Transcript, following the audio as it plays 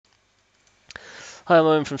Hi, I'm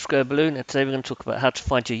Owen from Square Balloon, and today we're going to talk about how to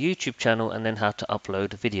find your YouTube channel and then how to upload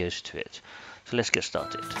videos to it. So let's get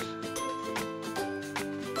started.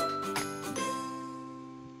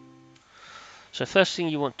 So first thing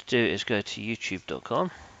you want to do is go to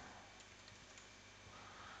youtube.com.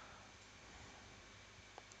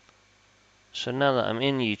 So now that I'm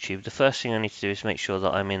in YouTube, the first thing I need to do is make sure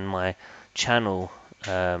that I'm in my channel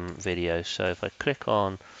video. So if I click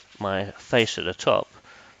on my face at the top,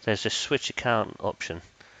 there's this switch account option.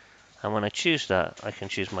 And when I choose that, I can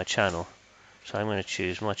choose my channel. So I'm going to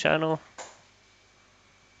choose my channel.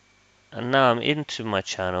 And now I'm into my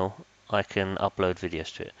channel, I can upload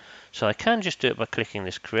videos to it. So I can just do it by clicking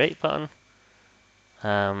this create button,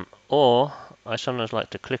 or I sometimes like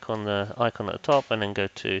to click on the icon at the top and then go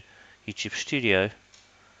to YouTube Studio,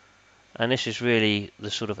 and this is really the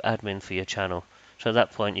sort of admin for your channel. So at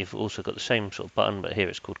that point you've also got the same sort of button, but here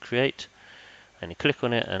it's called create, and you click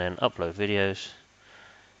on it and then upload videos,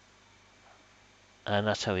 and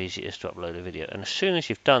that's how easy it is to upload a video. And as soon as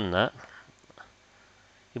you've done that,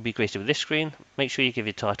 you'll be greeted with this screen. Make sure you give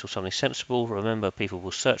your title something sensible. Remember, people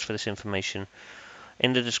will search for this information.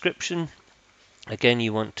 In the description, again,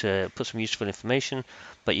 you want to put some useful information,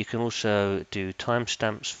 but you can also do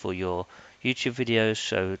timestamps for your YouTube videos,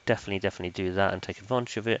 so definitely do that and take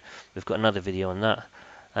advantage of it. We've got another video on that.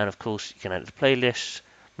 And of course, you can add it to playlists.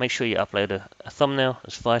 Make sure you upload a thumbnail,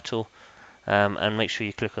 that's vital. And make sure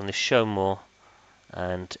you click on this show more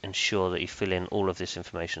and ensure that you fill in all of this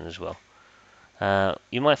information as well.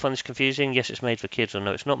 You might find this confusing. Yes, it's made for kids, or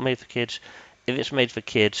no, it's not made for kids. If it's made for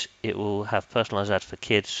kids, it will have personalized ads for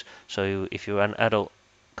kids. So if you're an adult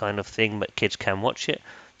kind of thing, but kids can watch it,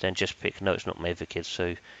 then just pick no, it's not made for kids, so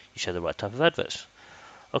you show the right type of adverts.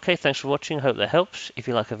 Okay, thanks for watching. Hope that helps. If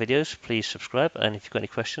you like our videos, please subscribe, and if you've got any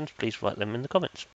questions, please write them in the comments.